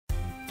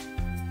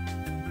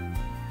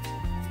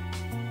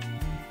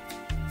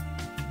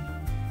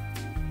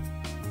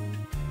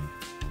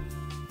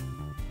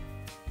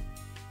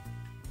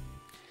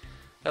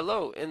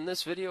Hello, in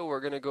this video we're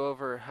going to go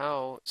over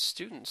how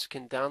students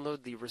can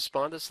download the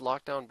Respondus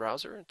Lockdown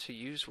browser to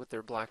use with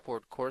their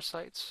Blackboard course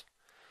sites.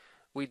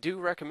 We do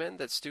recommend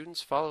that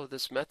students follow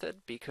this method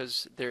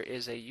because there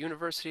is a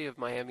University of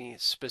Miami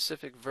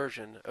specific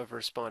version of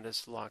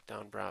Respondus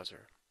Lockdown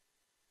browser.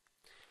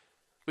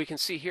 We can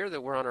see here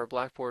that we're on our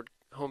Blackboard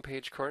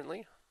homepage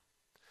currently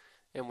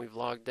and we've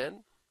logged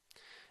in.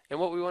 And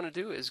what we want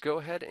to do is go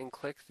ahead and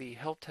click the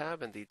Help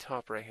tab in the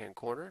top right hand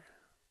corner.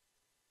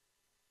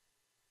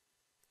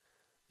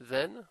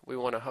 Then we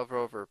want to hover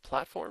over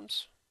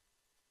Platforms.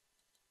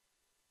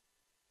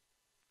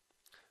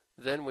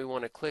 Then we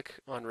want to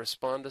click on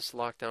Respondus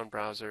Lockdown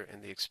Browser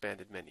in the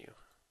expanded menu.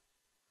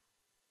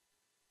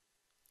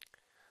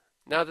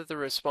 Now that the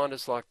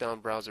Respondus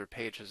Lockdown Browser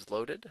page is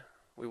loaded,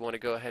 we want to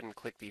go ahead and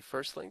click the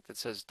first link that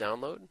says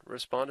Download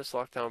Respondus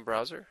Lockdown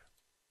Browser.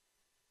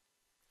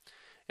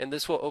 And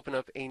this will open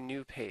up a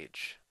new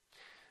page.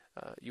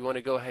 You want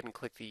to go ahead and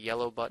click the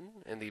yellow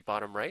button in the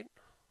bottom right.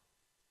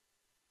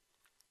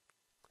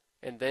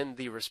 And then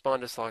the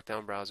Respondus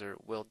Lockdown browser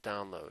will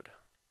download.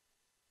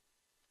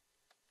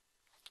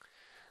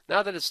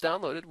 Now that it's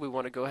downloaded, we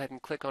want to go ahead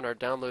and click on our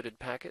downloaded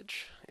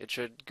package. It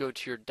should go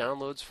to your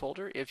downloads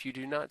folder if you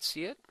do not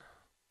see it.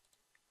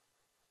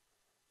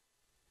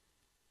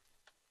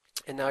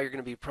 And now you're going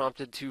to be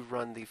prompted to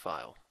run the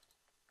file.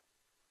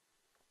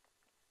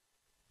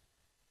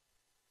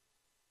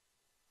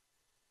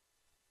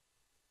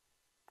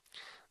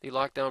 The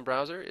Lockdown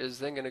browser is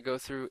then going to go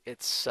through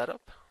its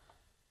setup,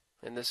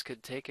 and this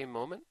could take a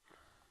moment.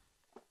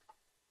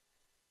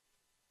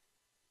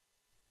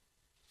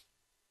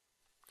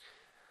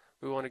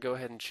 We want to go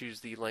ahead and choose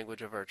the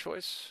language of our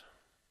choice.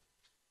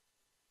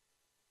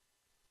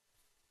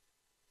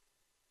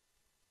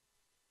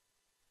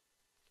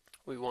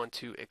 We want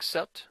to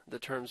accept the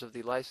terms of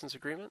the license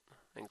agreement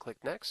and click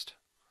Next.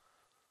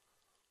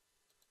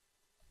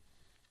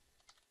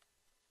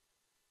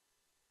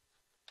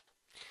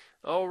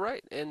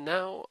 Alright, and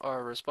now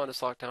our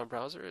Respondus Lockdown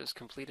browser is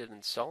completed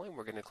installing.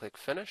 We're going to click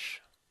Finish.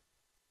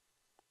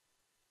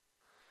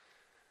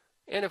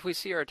 And if we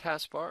see our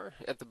taskbar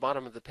at the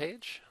bottom of the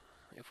page,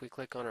 if we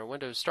click on our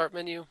Windows Start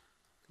menu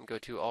and go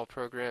to All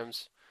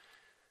Programs,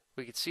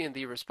 we can see in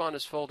the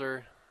Respondus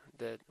folder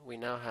that we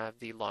now have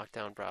the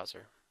Lockdown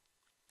browser.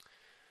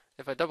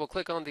 If I double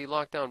click on the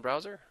Lockdown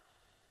browser,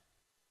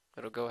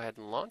 it'll go ahead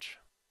and launch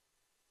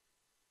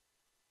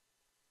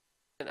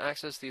and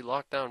access the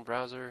Lockdown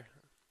browser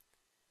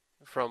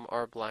from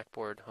our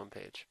Blackboard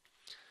homepage.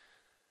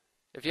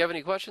 If you have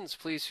any questions,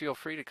 please feel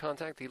free to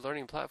contact the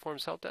Learning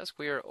Platforms Help Desk.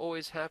 We are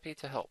always happy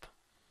to help.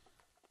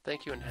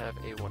 Thank you and have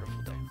a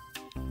wonderful day.